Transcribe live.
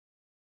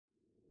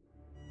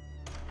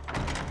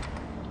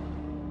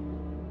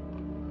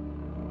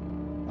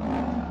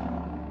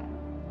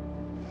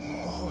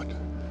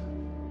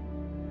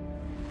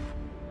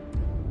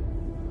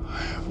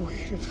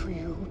waited for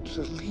you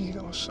to lead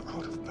us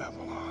out of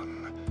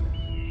Babylon.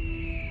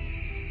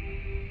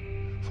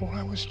 For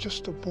I was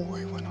just a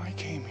boy when I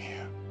came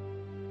here.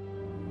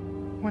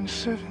 When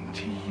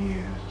 70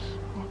 years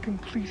are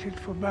completed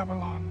for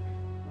Babylon,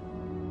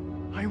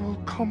 I will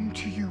come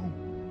to you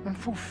and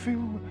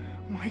fulfill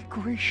my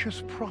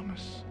gracious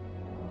promise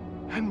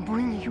and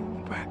bring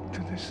you back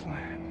to this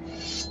land.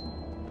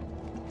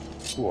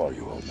 Who are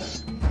you, old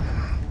man?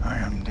 I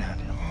am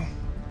Daniel.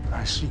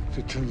 I seek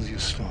to tell you a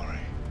story.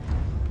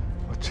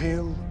 A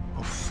tale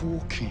of 4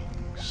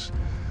 kings.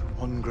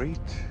 One great,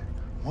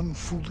 one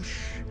foolish,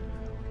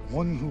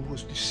 one who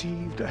was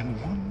deceived, and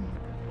one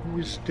who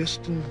is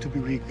destined to be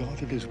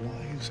regarded as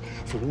wise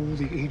for all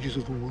the ages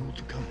of the world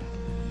to come.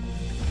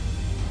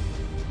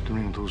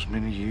 During those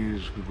many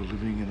years, we were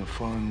living in a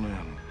foreign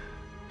land,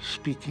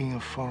 speaking a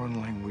foreign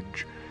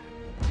language,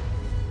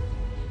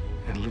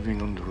 and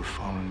living under a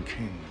foreign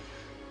king.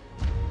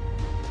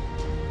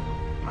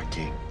 My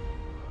king,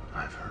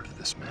 I've heard of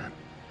this man.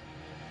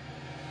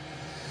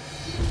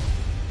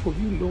 For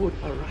you, Lord,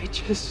 are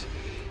righteous,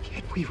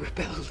 yet we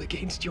rebelled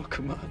against your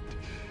command.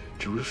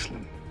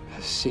 Jerusalem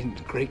has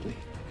sinned greatly.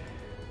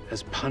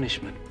 As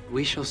punishment,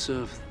 we shall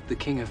serve the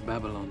king of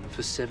Babylon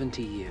for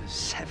 70 years.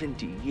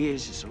 70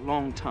 years is a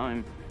long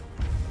time.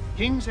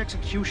 King's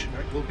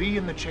executioner will be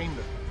in the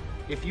chamber.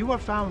 If you are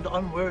found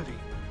unworthy,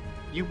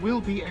 you will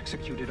be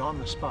executed on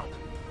the spot.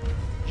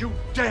 You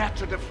dare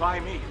to defy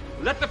me?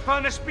 Let the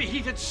furnace be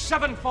heated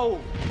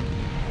 7-fold.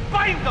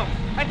 Bind them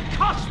and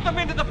cast them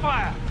into the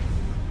fire.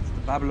 It's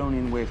the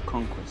Babylonian way of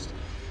conquest.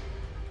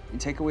 You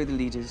take away the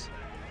leaders,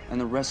 and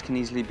the rest can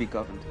easily be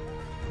governed.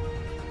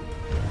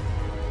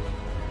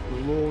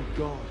 The Lord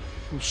God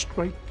will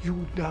strike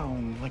you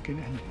down like an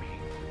enemy.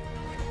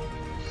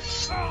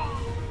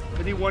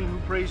 Anyone who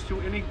prays to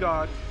any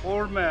god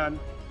or man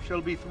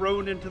shall be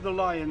thrown into the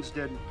lion's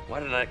den.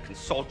 Why didn't I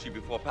consult you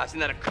before passing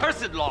that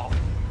accursed law?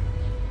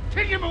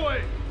 Take him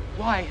away!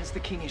 Why has the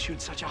king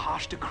issued such a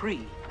harsh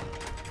decree?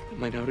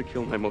 Am I now to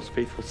kill my most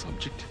faithful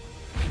subject?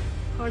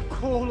 I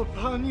call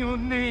upon your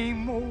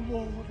name, O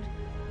Lord,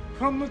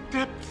 from the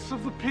depths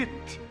of the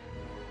pit.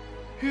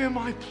 Hear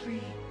my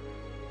plea.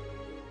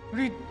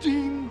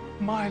 Redeem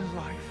my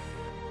life.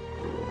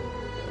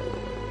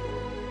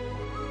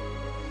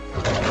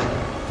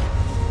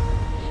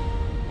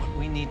 What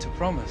we need to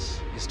promise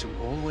is to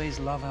always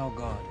love our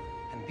God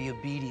and be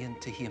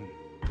obedient to him.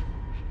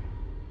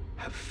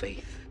 Have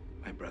faith,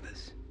 my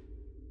brothers.